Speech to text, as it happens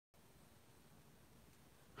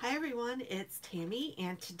everyone, it's Tammy,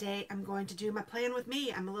 and today I'm going to do my plan with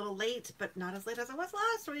me. I'm a little late, but not as late as I was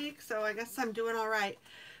last week, so I guess I'm doing all right.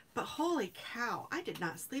 But holy cow, I did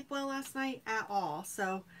not sleep well last night at all,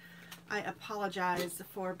 so I apologize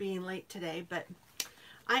for being late today, but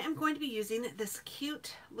I am going to be using this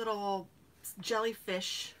cute little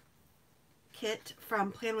jellyfish kit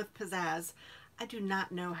from Plan with Pizzazz. I do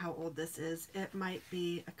not know how old this is. It might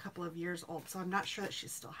be a couple of years old, so I'm not sure that she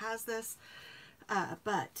still has this.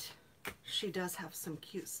 But she does have some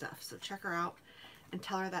cute stuff, so check her out and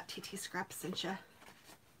tell her that TT.Scraps sent you.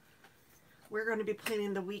 We're going to be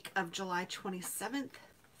planning the week of July 27th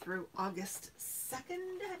through August 2nd,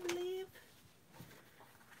 I believe.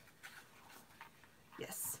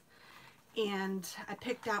 Yes. And I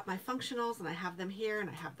picked out my functionals, and I have them here, and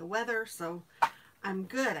I have the weather, so I'm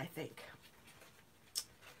good, I think.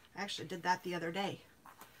 I actually did that the other day.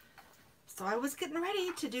 So I was getting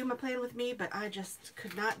ready to do my plan with me, but I just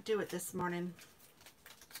could not do it this morning.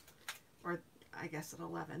 Or I guess at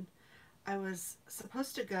 11. I was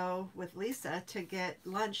supposed to go with Lisa to get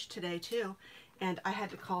lunch today too, and I had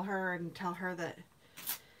to call her and tell her that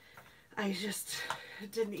I just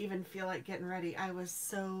didn't even feel like getting ready. I was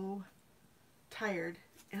so tired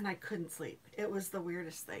and I couldn't sleep. It was the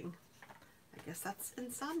weirdest thing. I guess that's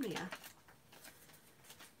insomnia.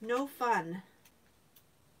 No fun.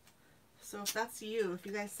 So if that's you, if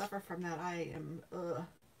you guys suffer from that, I am,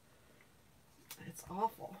 it's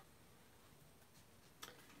awful.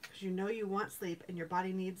 Because you know you want sleep, and your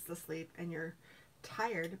body needs the sleep, and you're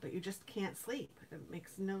tired, but you just can't sleep. It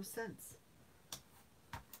makes no sense.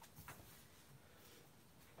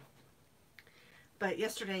 But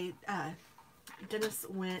yesterday, Dennis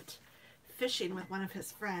went fishing with one of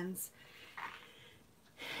his friends,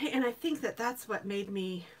 and I think that that's what made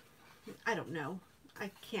me, I don't know,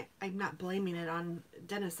 I'm not blaming it on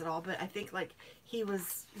Dennis at all, but I think like he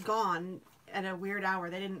was gone at a weird hour.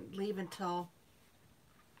 They didn't leave until,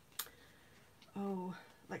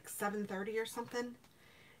 like 7:30 or something.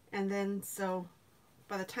 And then so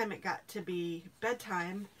by the time it got to be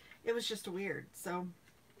bedtime, it was just weird. So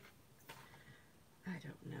I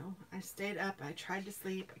don't know. I stayed up. I tried to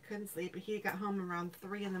sleep. I couldn't sleep. He got home around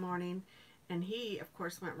 3 in the morning, and he, of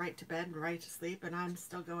course, went right to bed and right to sleep, and I'm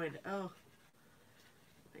still going, oh,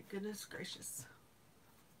 my goodness gracious.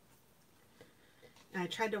 And I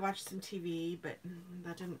tried to watch some TV, but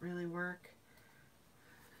that didn't really work.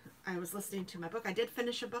 I was listening to my book. I did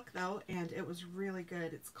finish a book, though, and it was really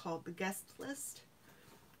good. It's called The Guest List,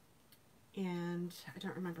 and I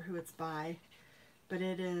don't remember who it's by, but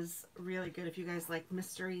it is really good. If you guys like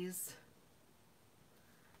mysteries,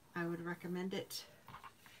 I would recommend it.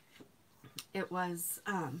 It was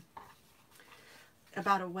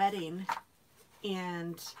about a wedding,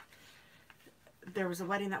 and there was a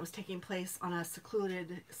wedding that was taking place on a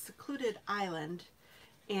secluded island,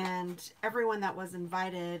 and everyone that was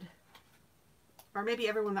invited, or maybe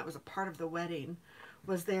everyone that was a part of the wedding,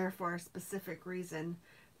 was there for a specific reason,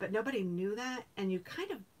 but nobody knew that, and you kind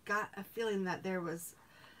of got a feeling that there was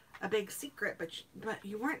a big secret, but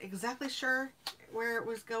you weren't exactly sure where it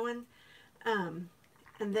was going. And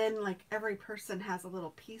then like every person has a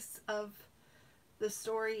little piece of the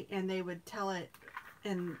story, and they would tell it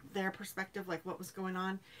in their perspective, like what was going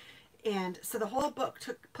on. And so the whole book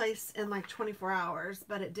took place in like 24 hours,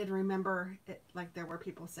 but it did remember it, like there were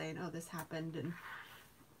people saying, oh, this happened and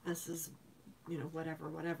this is, you know, whatever.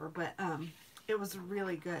 But it was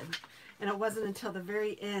really good. And it wasn't until the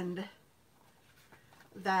very end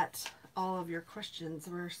that all of your questions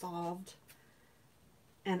were solved,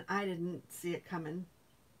 and I didn't see it coming.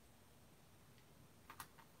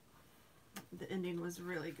 The ending was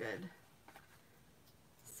really good.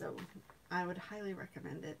 So I would highly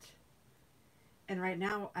recommend it. And right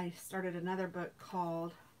now I started another book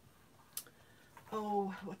called,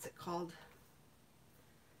 what's it called?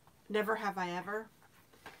 Never Have I Ever.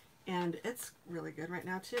 And it's really good right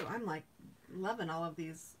now too. I'm like loving all of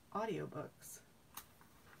these audiobooks.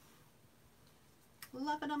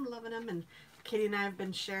 Loving them. And Katie and I have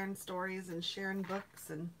been sharing stories and sharing books,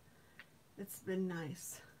 and it's been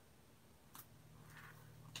nice.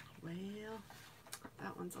 Well,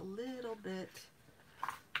 that one's a little bit,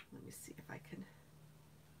 let me see if I can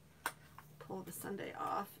pull the Sunday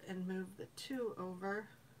off and move the 2 over.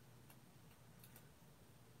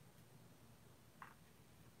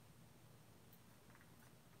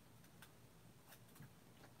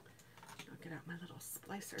 I'll get out my little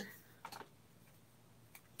splicer.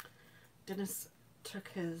 Dennis took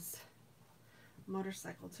his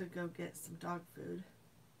motorcycle to go get some dog food.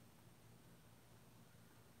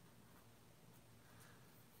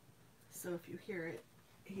 So if you hear it,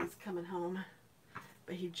 he's coming home.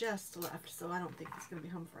 but he just left, so I don't think he's going to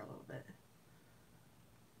be home for a little bit.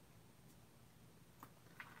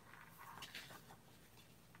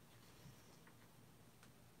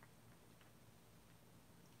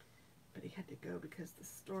 But he had to go because the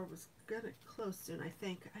store was going to close soon, I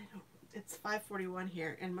think. It's 5:41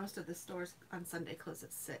 here, and most of the stores on Sunday close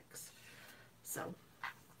at 6. So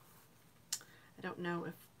I don't know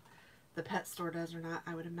if the pet store does or not.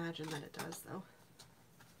 I would imagine that it does, though.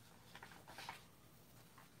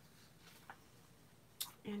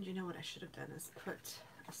 And you know what I should have done is put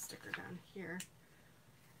a sticker down here.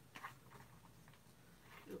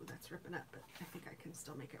 Ooh, that's ripping up, but I think I can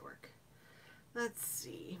still make it work. Let's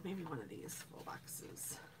see, maybe one of these full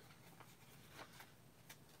boxes.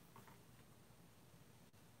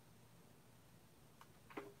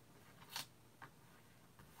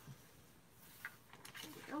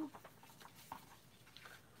 There we go.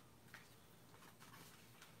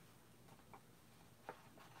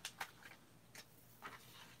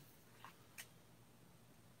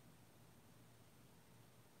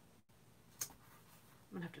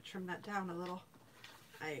 I'm gonna have to trim that down a little.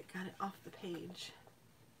 I got it off the page.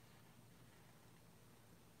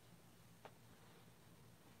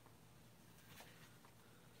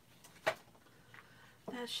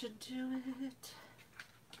 That should do it.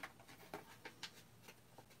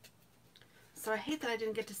 So I hate that I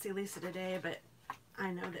didn't get to see Lisa today, but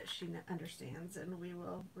I know that she understands, and we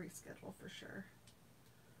will reschedule for sure.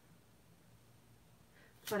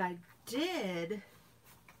 But I did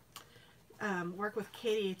work with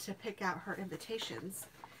Katie to pick out her invitations,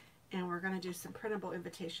 and we're going to do some printable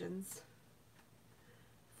invitations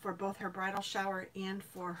for both her bridal shower and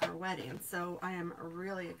for her wedding. So I am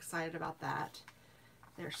really excited about that.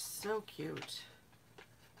 They're so cute.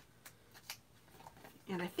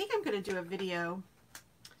 And I think I'm going to do a video,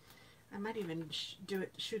 I might even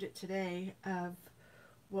shoot it today, of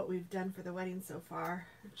what we've done for the wedding so far,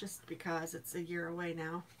 just because it's a year away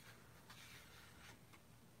now.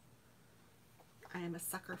 I am a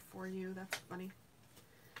sucker for you. That's funny.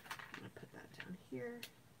 I'm going to put that down here.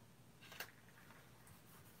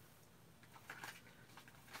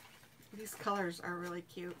 These colors are really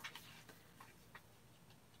cute.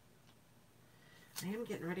 I am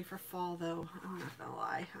getting ready for fall, though. I'm not going to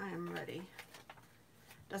lie. I am ready.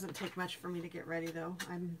 Doesn't take much for me to get ready, though.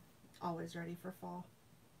 I'm always ready for fall.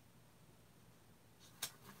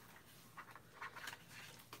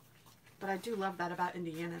 But I do love that about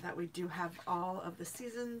Indiana, that we do have all of the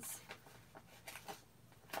seasons.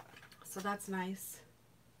 So that's nice.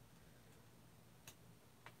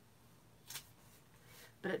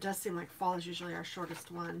 But it does seem like fall is usually our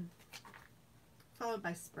shortest one, followed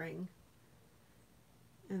by spring.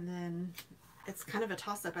 And then it's kind of a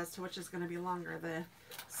toss-up as to which is going to be longer, the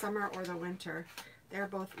summer or the winter. They're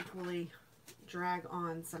both equally drag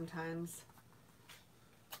on sometimes.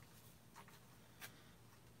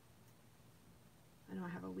 I know I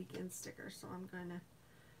have a weekend sticker, so I'm going to,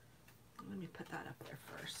 let me put that up there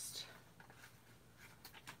first.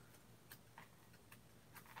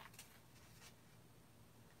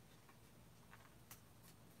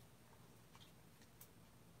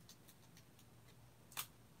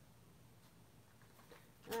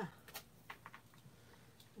 Ah,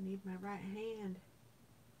 I need my right hand.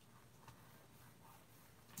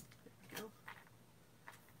 There we go.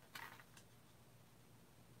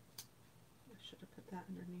 I should have put that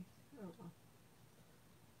underneath. Oh well.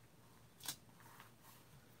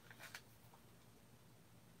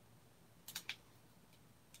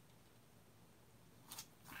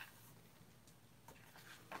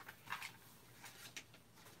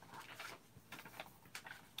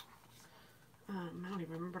 I don't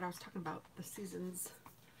even remember what I was talking about. The seasons,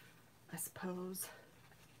 I suppose.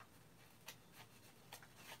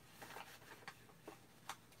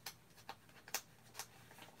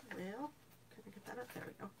 Well, can I get that up? There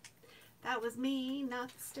we go. That was me, not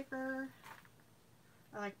the sticker.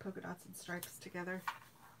 I like polka dots and stripes together.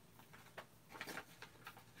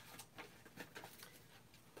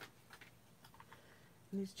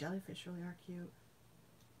 And these jellyfish really are cute.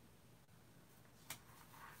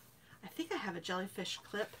 I think I have a jellyfish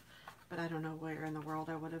clip, but I don't know where in the world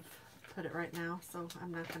I would have put it right now, so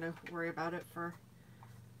I'm not going to worry about it for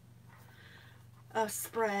a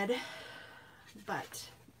spread. But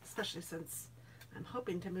especially since I'm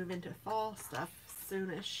hoping to move into fall stuff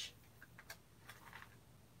soonish.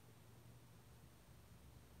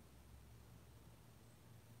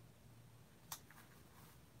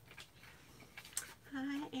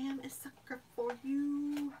 I am a sucker for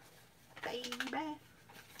you, baby.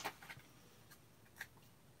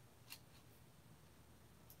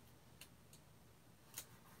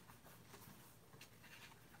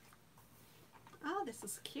 this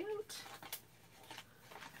is cute.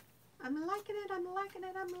 I'm liking it, I'm liking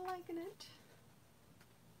it, I'm liking it.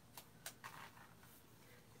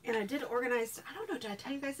 And I did organize, I don't know, did I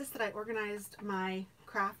tell you guys this, that I organized my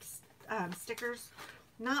crafts stickers?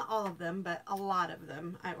 Not all of them, but a lot of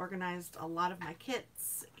them. I organized a lot of my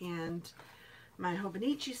kits and my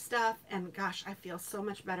Hobonichi stuff, and gosh, I feel so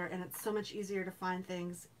much better, and it's so much easier to find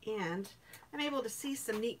things, and I'm able to see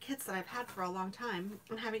some neat kits that I've had for a long time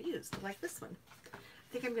and haven't used, like this one.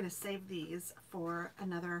 I think I'm going to save these for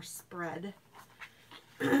another spread.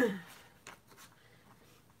 This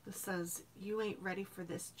says, "You ain't ready for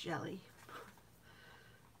this, Jelly."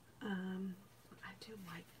 I do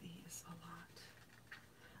like these a lot.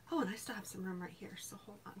 Oh, and I still have some room right here, so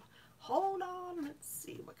hold on. Hold on, let's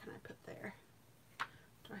see, what can I put there?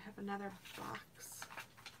 Do I have another box?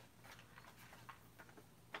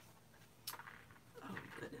 Oh,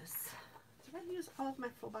 goodness. Did I use all of my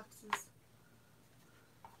full boxes?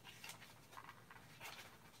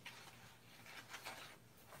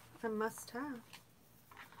 I must have.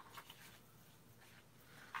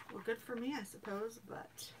 Well, good for me, I suppose,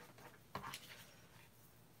 but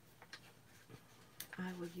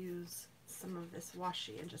I will use some of this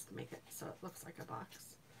washi and just make it so it looks like a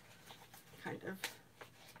box, kind of.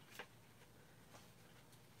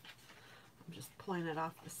 I'm just pulling it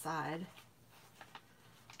off the side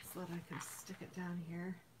so that I can stick it down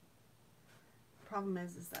here. The problem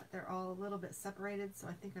is that they're all a little bit separated, so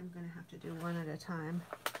I think I'm going to have to do one at a time.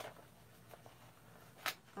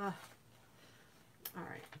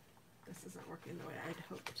 Alright, this isn't working the way I'd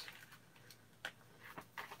hoped.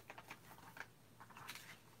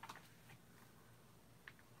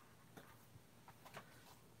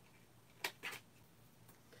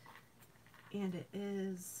 And it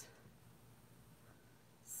is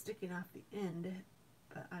sticking off the end,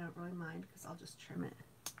 but I don't really mind because I'll just trim it.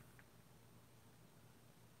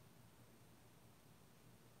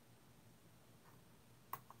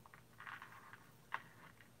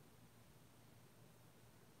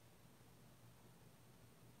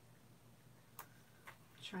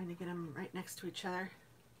 Trying to get them right next to each other.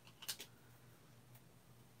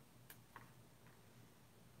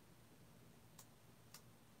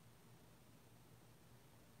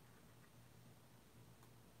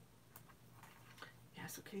 Yeah,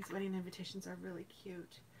 so Kitty's wedding invitations are really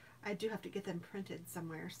cute. I do have to get them printed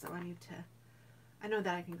somewhere, so I need to, I know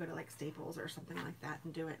that I can go to like Staples or something like that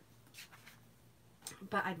and do it.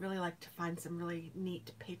 But I'd really like to find some really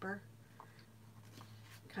neat paper.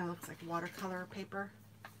 Kind of looks like watercolor paper.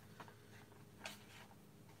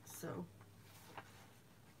 So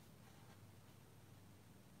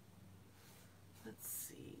let's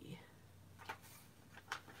see.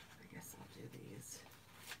 I guess I'll do these.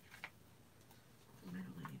 I might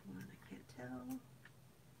only need one, I can't tell.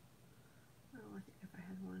 Oh, I think if I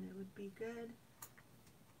had one it would be good.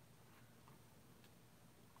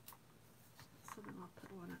 So then I'll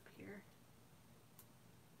put one up here.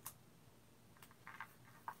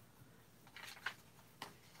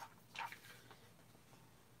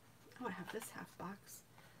 Oh, I have this half box.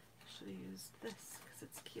 I should have used this because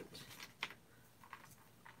it's cute.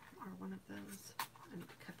 Or one of those. I need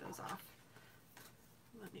to cut those off.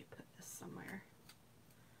 Let me put this somewhere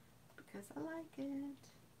because I like it.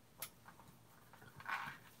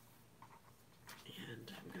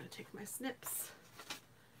 And I'm going to take my snips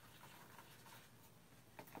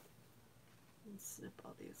and snip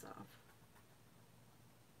all these off.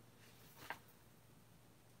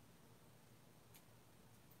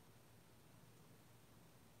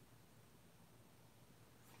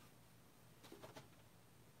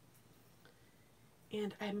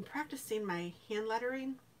 And I'm practicing my hand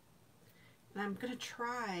lettering, and I'm going to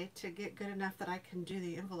try to get good enough that I can do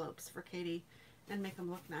the envelopes for Katie and make them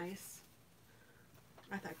look nice.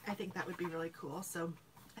 I think that would be really cool, so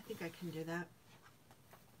I think I can do that.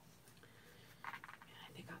 And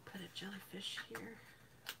I think I'll put a jellyfish here.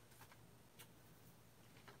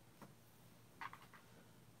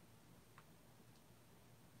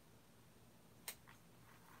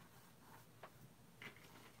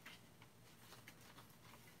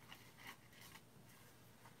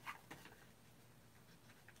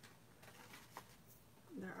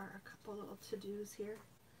 There are a couple little to-dos here.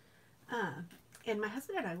 And my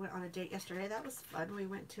husband and I went on a date yesterday. That was fun. We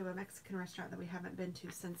went to a Mexican restaurant that we haven't been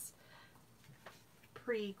to since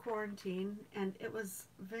pre-quarantine, and it was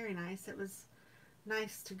very nice. It was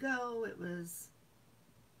nice to go. It was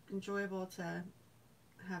enjoyable to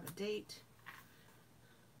have a date.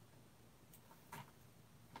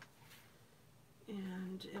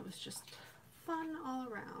 And it was just fun all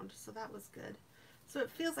around, so that was good. So it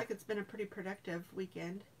feels like it's been a pretty productive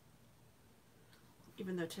weekend.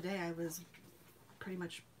 even though today I was pretty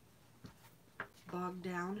much bogged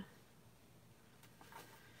down.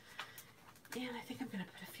 And I think I'm going to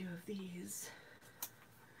put a few of these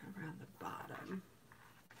around the bottom.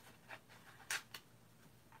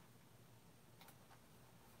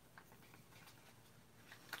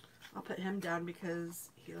 I'll put him down because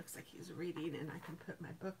he looks like he's reading, and I can put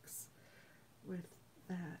my books with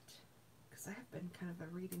that, because I have been kind of a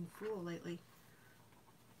reading fool lately.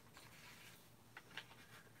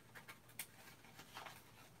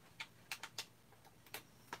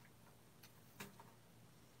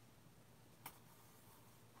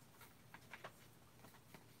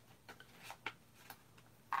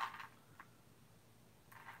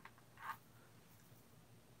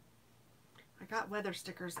 Got weather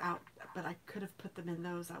stickers out, but I could have put them in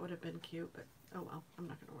those. That would have been cute, but oh well, I'm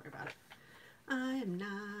not going to worry about it. I am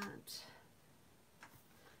not.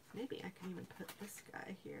 Maybe I can even put this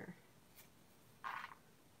guy here.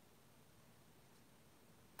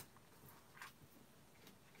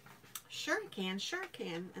 Sure can, sure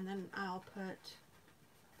can. And then I'll put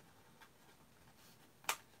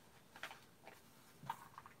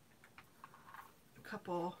a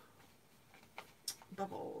couple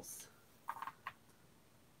bubbles.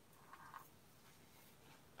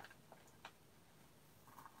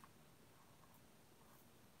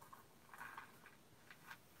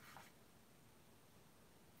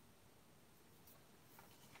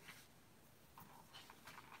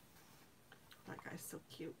 That guy's so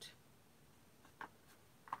cute.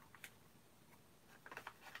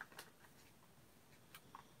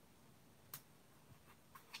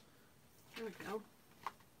 There we go.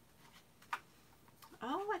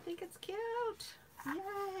 Oh, I think it's cute. Yay.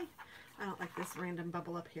 I don't like this random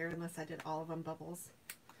bubble up here unless I did all of them bubbles.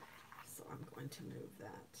 So I'm going to move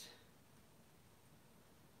that.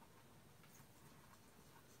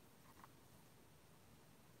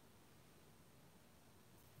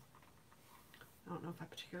 I don't know if I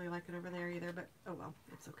particularly like it over there either, but oh well,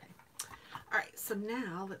 it's okay. All right, so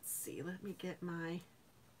now let's see. Let me get my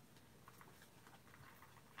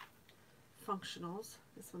functionals.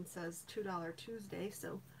 This one says $2 Tuesday,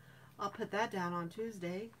 so I'll put that down on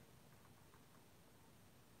Tuesday.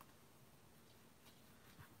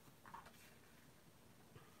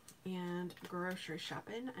 And grocery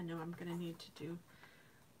shopping. I know I'm going to need to do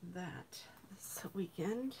that this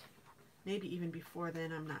weekend. Maybe even before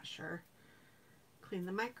then, I'm not sure. Clean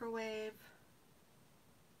the microwave.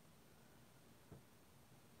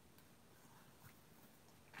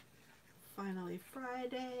 Finally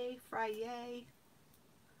Friday,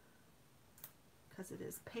 because it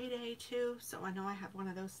is payday too, so I know I have one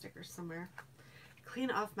of those stickers somewhere. Clean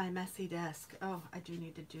off my messy desk. Oh, I do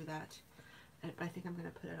need to do that. I think I'm going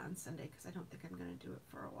to put it on Sunday because I don't think I'm going to do it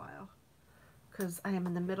for a while, because I am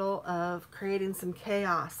in the middle of creating some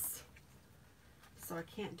chaos, so I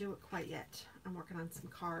can't do it quite yet. I'm working on some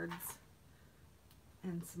cards,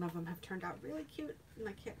 and some of them have turned out really cute, and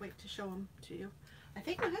I can't wait to show them to you. I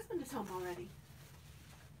think my husband is home already.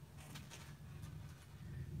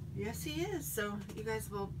 Yes, he is, so you guys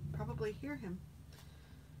will probably hear him.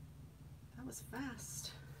 That was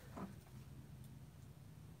fast.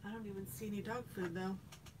 I don't even see any dog food, though.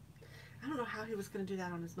 I don't know how he was going to do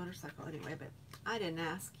that on his motorcycle anyway, but I didn't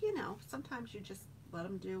ask. You know, sometimes you just let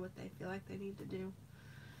them do what they feel like they need to do.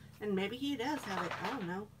 And maybe he does have it. I don't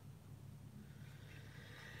know.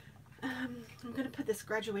 I'm going to put this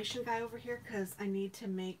graduation guy over here because I need to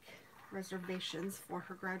make reservations for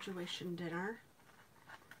her graduation dinner.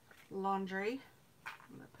 Laundry.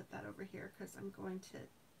 I'm going to put that over here because I'm going to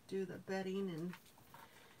do the bedding and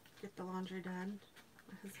get the laundry done.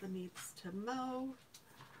 My husband needs to mow,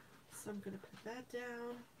 so I'm going to put that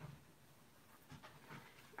down.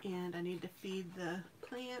 And I need to feed the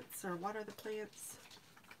plants or water the plants.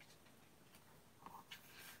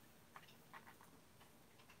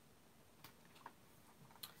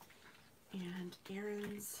 And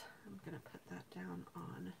errands, I'm going to put that down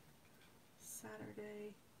on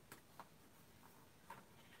Saturday.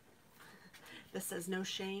 This says no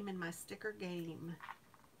shame in my sticker game.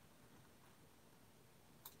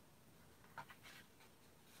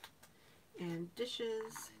 And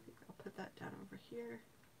dishes, I'll put that down over here.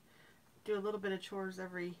 Do a little bit of chores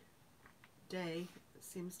every day. It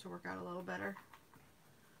seems to work out a little better.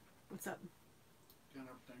 What's up? Got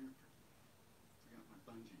up there. Forgot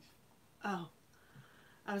my bungees. Oh,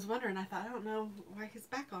 I was wondering. I thought, I don't know why he's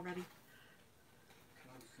back already.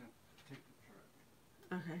 I was going to take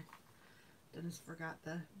the truck. Okay. Dennis forgot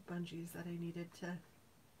the bungees that I needed to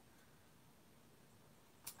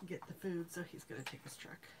get the food, so he's going to take his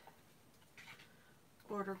truck.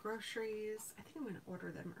 Order groceries. I think I'm going to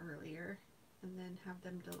order them earlier. and then have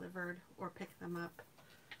them delivered or pick them up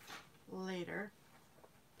later.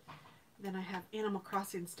 Then I have Animal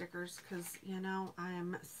Crossing stickers because, you know, I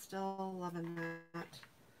am still loving that.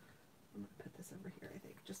 I'm going to put this over here, I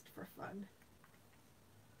think, just for fun.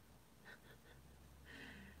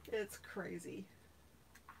 It's crazy.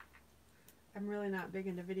 I'm really not big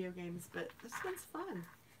into video games, but this one's fun.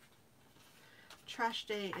 Trash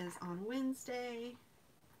day is on Wednesday.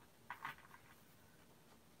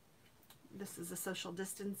 This is a social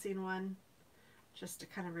distancing one, just to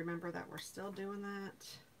kind of remember that we're still doing that.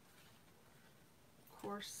 Of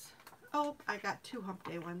course. Oh, I got 2 hump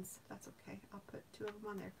day ones. That's okay. I'll put 2 of them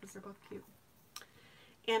on there because they're both cute.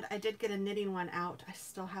 And I did get a knitting one out. I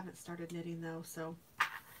still haven't started knitting though, so.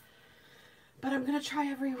 But I'm going to try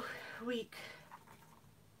every week.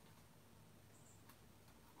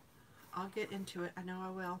 I'll get into it. I know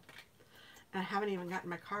I will. And I haven't even gotten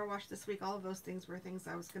my car washed this week. All of those things were things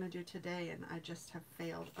I was going to do today, and I just have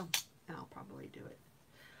failed. Oh, and I'll probably do it.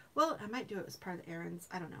 Well, I might do it as part of the errands.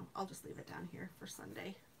 I don't know. I'll just leave it down here for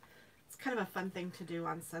Sunday. It's kind of a fun thing to do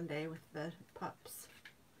on Sunday with the pups.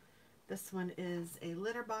 This one is a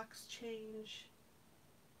litter box change.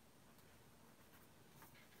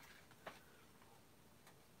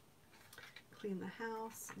 Clean the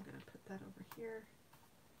house. I'm going to put that over here.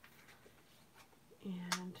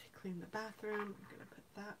 And clean the bathroom. I'm going to put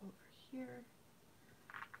that over here.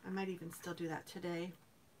 I might even still do that today.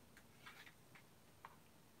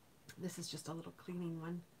 This is just a little cleaning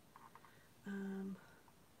one. I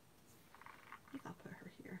think I'll put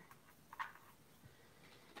her here.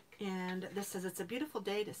 And this says, it's a beautiful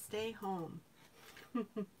day to stay home.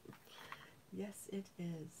 Yes, it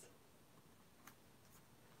is.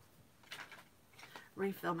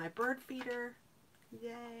 Refill my bird feeder.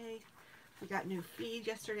 Yay. We got new feed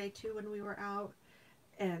yesterday too when we were out.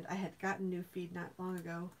 And I had gotten new feed not long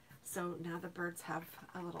ago. So now the birds have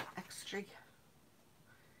a little extra.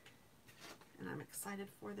 And I'm excited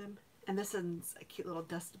for them. And this is a cute little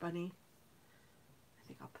dust bunny. I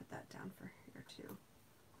think I'll put that down for here too.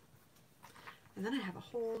 And then I have a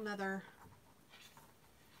whole nother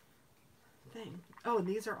thing. Oh, and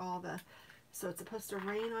these are all the, so it's supposed to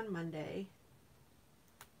rain on Monday.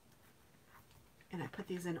 And I put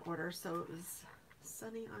these in order. So it was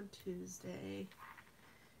sunny on Tuesday,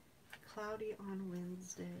 cloudy on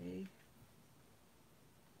Wednesday,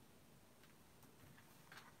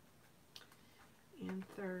 and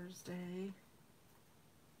Thursday.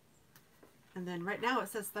 And then right now it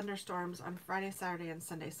says thunderstorms on Friday, Saturday, and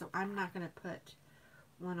Sunday. So I'm not going to put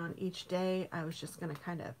one on each day. I was just going to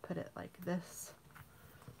kind of put it like this.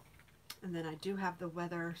 And then I do have the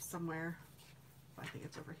weather somewhere. I think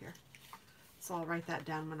it's over here. So I'll write that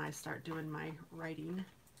down when I start doing my writing.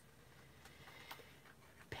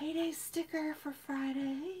 Payday sticker for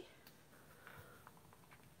Friday.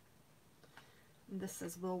 And this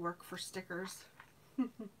says will work for stickers.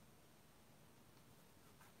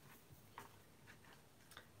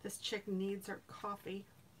 This chick needs her coffee.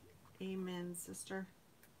 Amen, sister.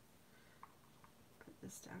 Put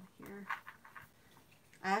this down here.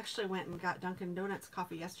 I actually went and got Dunkin' Donuts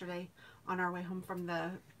coffee yesterday on our way home from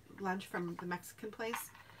the lunch from the Mexican place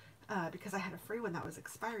because I had a free one that was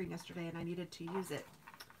expiring yesterday and I needed to use it.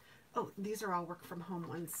 Oh, these are all work from home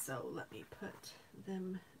ones, so let me put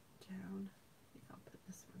them down. I think I'll put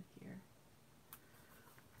this one here.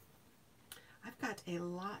 I've got a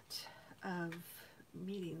lot of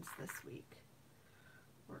meetings this week.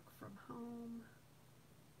 Work from home.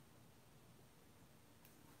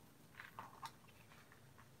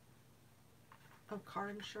 Oh, car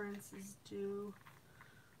insurance is due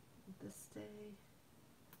this day.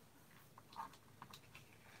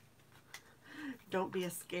 Don't be a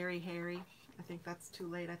scary Harry. I think that's too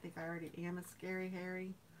late. I think I already am a scary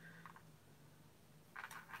Harry.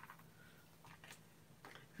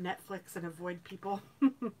 Netflix and avoid people.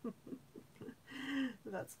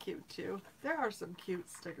 That's cute too. There are some cute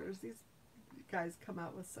stickers. These guys come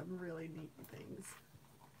out with some really neat things.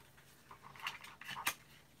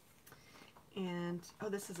 And, oh,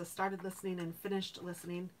 this is a started listening and finished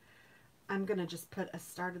listening. I'm going to just put a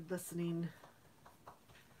started listening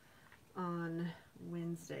on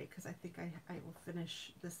Wednesday because I think I will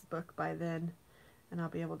finish this book by then and I'll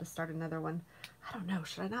be able to start another one. I don't know.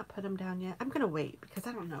 Should I not put them down yet? I'm going to wait because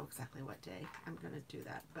I don't know exactly what day I'm going to do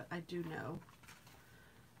that. But I do know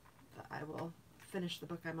that I will finish the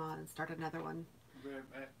book I'm on and start another one.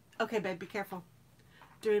 Okay, babe, be careful.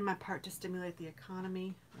 Doing my part to stimulate the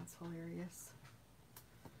economy. That's hilarious.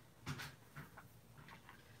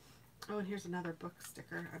 Oh, and here's another book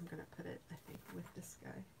sticker. I'm going to put it, I think, with this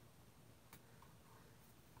guy.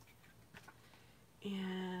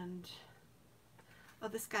 And Oh,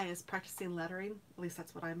 this guy is practicing lettering. At least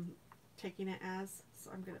that's what I'm taking it as. So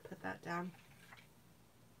I'm going to put that down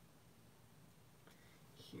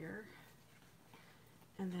here.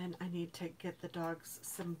 And then I need to get the dogs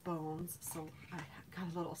some bones. So I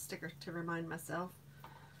got a little sticker to remind myself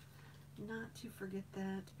not to forget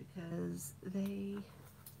that because they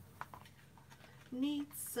need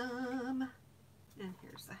some. And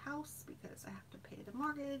here's the house because I have to pay the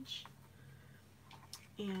mortgage.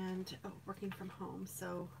 And oh, working from home.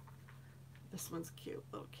 So this one's cute,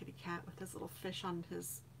 little kitty cat with his little fish on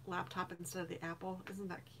his laptop instead of the apple. Isn't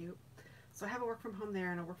that cute? So I have a work from home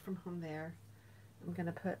there and a work from home there. I'm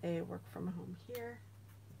gonna put a work from home here.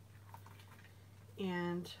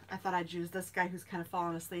 And I thought I'd use this guy who's kind of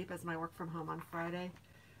fallen asleep as my work from home on Friday.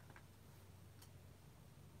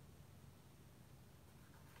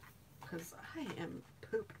 Because I am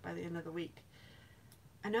pooped by the end of the week.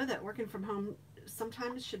 I know that working from home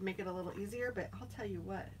sometimes should make it a little easier, but I'll tell you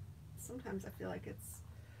what, sometimes I feel like it's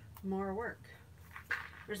more work.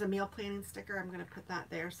 There's a meal planning sticker. I'm going to put that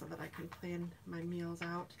there so that I can plan my meals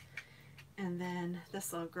out. And then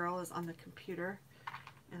this little girl is on the computer,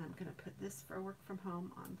 and I'm going to put this for work from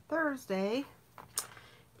home on Thursday.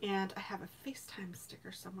 And I have a FaceTime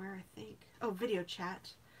sticker somewhere, I think. Oh, video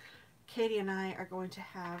chat. Katie and I are going to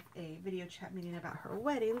have a video chat meeting about her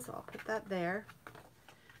wedding, so I'll put that there.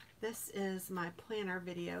 This is my planner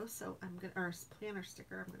video, so I'm gonna, or planner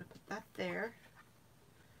sticker, I'm gonna put that there.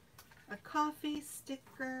 A coffee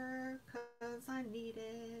sticker, cause I need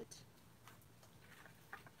it.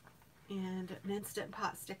 And an Instant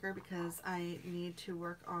Pot sticker because I need to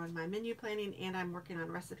work on my menu planning and I'm working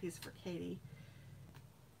on recipes for Katie.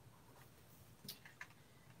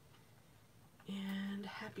 And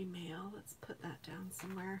Happy Mail, let's put that down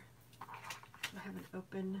somewhere. Do I have an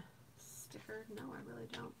open sticker? No, I really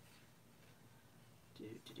don't.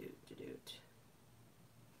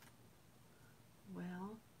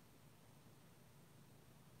 Well,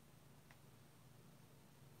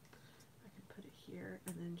 I can put it here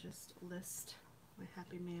and then just list my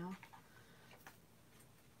Happy Mail.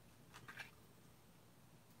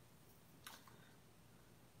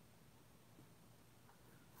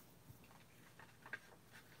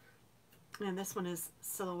 And this one is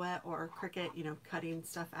Silhouette or Cricut, you know, cutting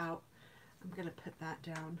stuff out. I'm going to put that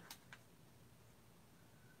down.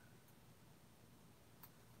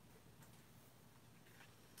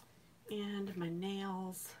 And my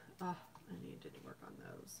nails, oh, I need to work on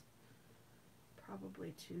those.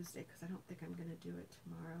 Probably Tuesday because I don't think I'm going to do it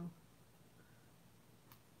tomorrow.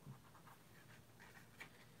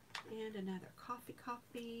 And another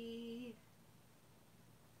coffee.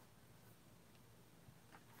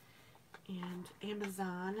 And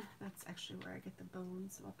Amazon, that's actually where I get the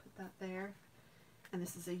bones, so I'll put that there. And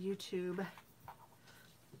this is a YouTube.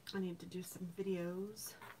 I need to do some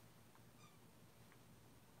videos.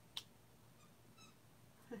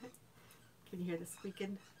 Can you hear the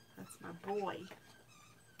squeaking? That's my boy.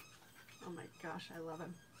 Oh my gosh, I love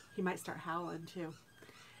him. He might start howling too.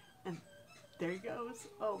 And there he goes.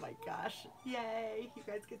 Oh my gosh. Yay. You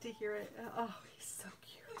guys get to hear it. Oh, he's so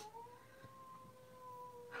cute.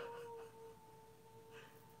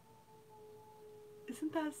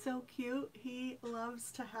 Isn't that so cute? He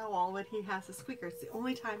loves to howl when he has a squeaker. It's the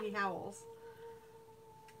only time he howls.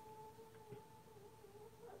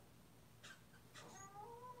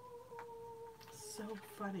 So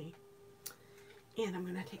funny. And I'm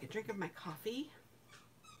going to take a drink of my coffee.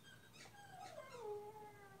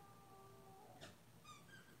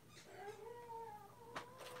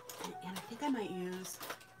 And I think I might use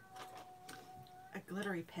a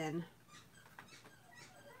glittery pen.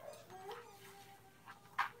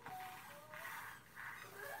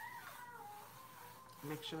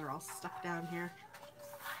 Make sure they're all stuck down here.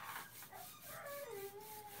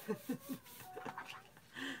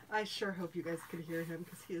 I sure hope you guys can hear him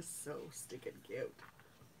because he is so stinking cute.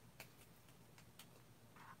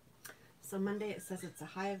 So Monday it says it's a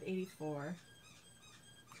high of 84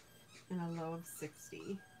 and a low of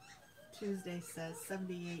 60. Tuesday says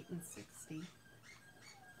 78 and 60.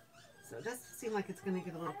 So it does seem like it's going to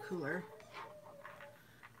get a little cooler.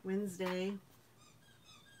 Wednesday,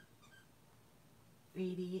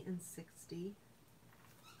 80 and 60.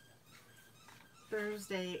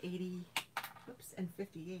 Thursday, 80, and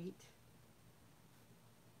 58.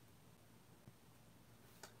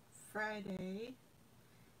 Friday,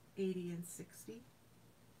 80 and 60.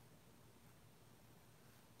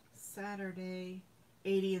 Saturday,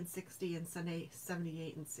 80 and 60, and Sunday,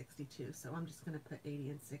 78 and 62. So I'm just going to put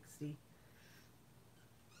 80 and 60.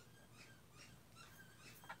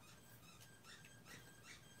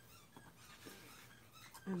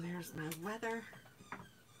 And there's my weather.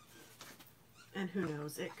 And who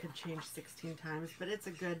knows, it could change 16 times, but it's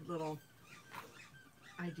a good little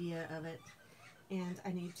idea of it. And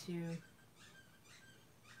I need to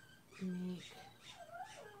make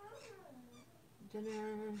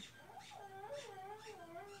dinner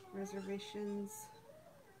reservations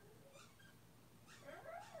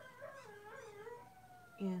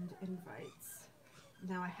and invites.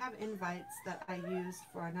 Now I have invites that I used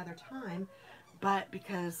for another time, but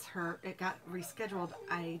because it got rescheduled,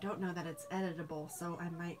 I don't know that it's editable, so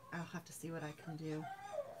I'll have to see what I can do.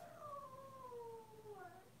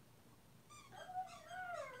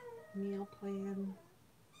 Meal plan.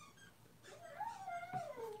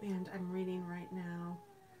 And I'm reading right now.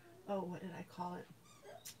 Oh, what did I call it?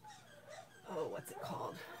 Oh, what's it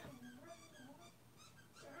called?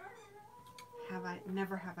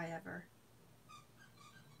 Never have I ever.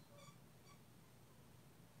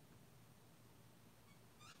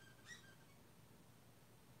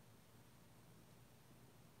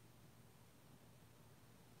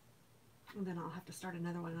 And then I'll have to start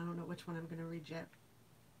another one. I don't know which one I'm going to read yet.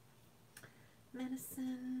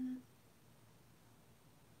 Medicine.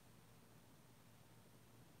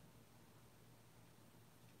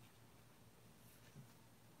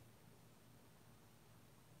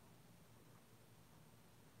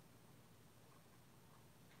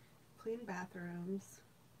 Clean bathrooms.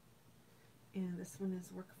 And this one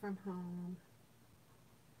is work from home.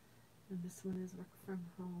 And this one is work from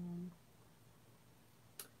home.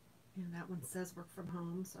 And that one says work from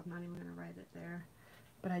home, so I'm not even going to write it there.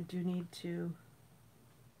 But I do need to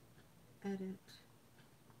edit,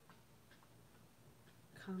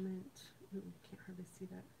 comment. Ooh, can't hardly see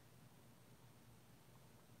that.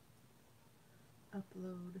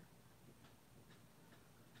 Upload.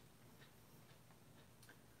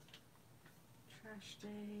 Trash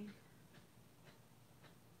day.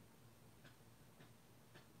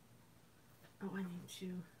 Oh, I need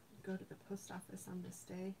to go to the post office on this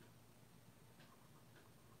day.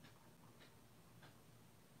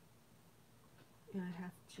 And I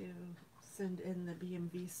have to send in the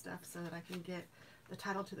BMV stuff so that I can get the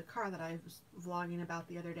title to the car that I was vlogging about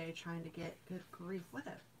the other day trying to get. Good grief, what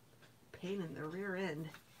a pain in the rear end.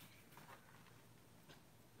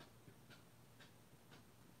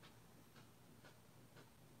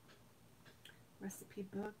 Recipe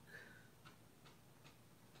book.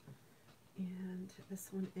 And this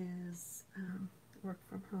one is work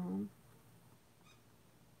from home.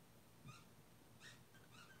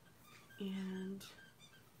 And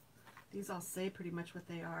these all say pretty much what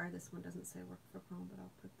they are. This one doesn't say work from home, but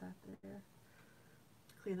I'll put that there.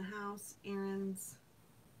 Clean the house, errands,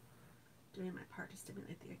 doing my part to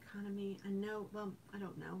stimulate the economy. I know, well, I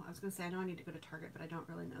don't know. I was going to say I know I need to go to Target, but I don't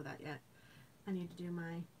really know that yet. I need to do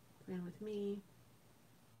my plan with me.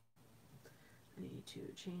 I need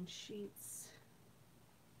to change sheets.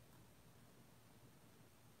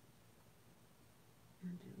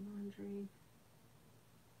 And do laundry.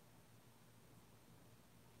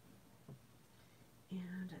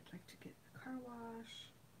 And I'd like to get a car wash.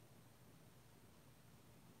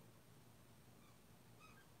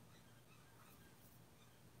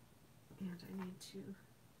 And I need to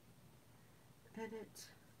edit,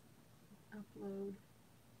 upload,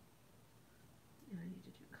 and I need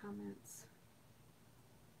to do comments.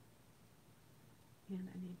 And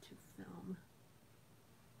I need to film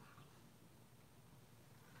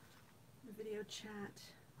the video chat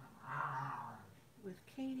with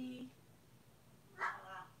Katie.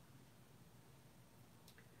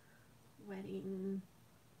 Wedding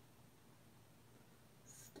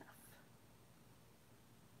stuff.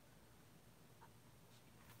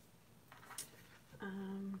 I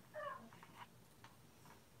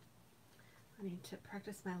need to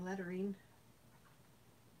practice my lettering.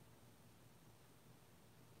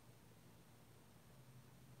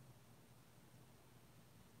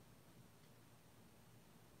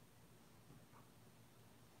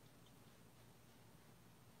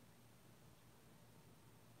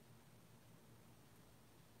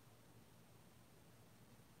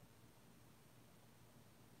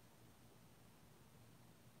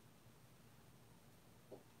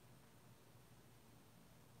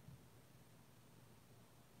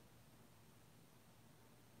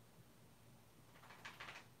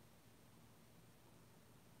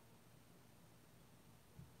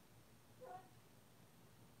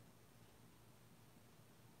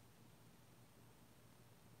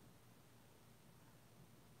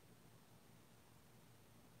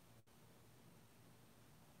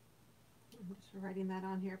 I'm just writing that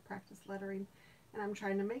on here, practice lettering, and I'm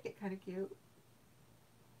trying to make it kind of cute.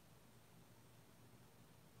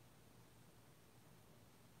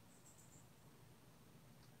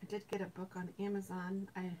 I did get a book on Amazon.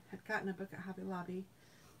 I had gotten a book at Hobby Lobby.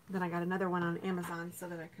 Then I got another one on Amazon so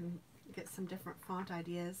that I can get some different font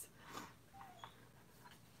ideas.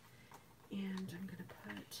 And I'm going to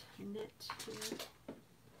put knit here.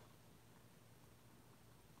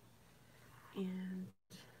 And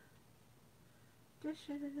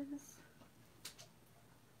dishes.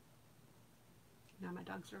 Now my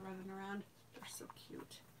dogs are running around. They're so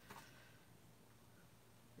cute. I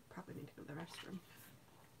probably need to go to the restroom.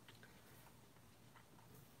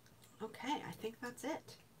 Okay, I think that's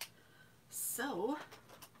it. So,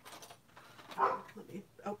 let me,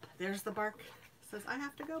 oh, there's the bark. It says, I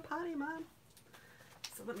have to go potty, Mom.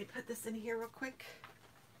 So let me put this in here real quick.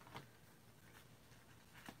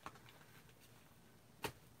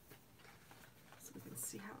 So we can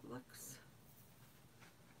see how it looks.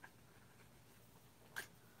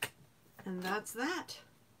 And that's that.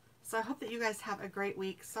 So I hope that you guys have a great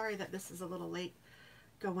week. Sorry that this is a little late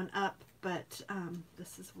going up, but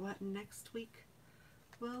this is what next week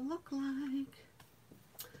will look like.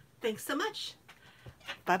 Thanks so much.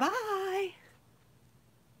 Bye-bye.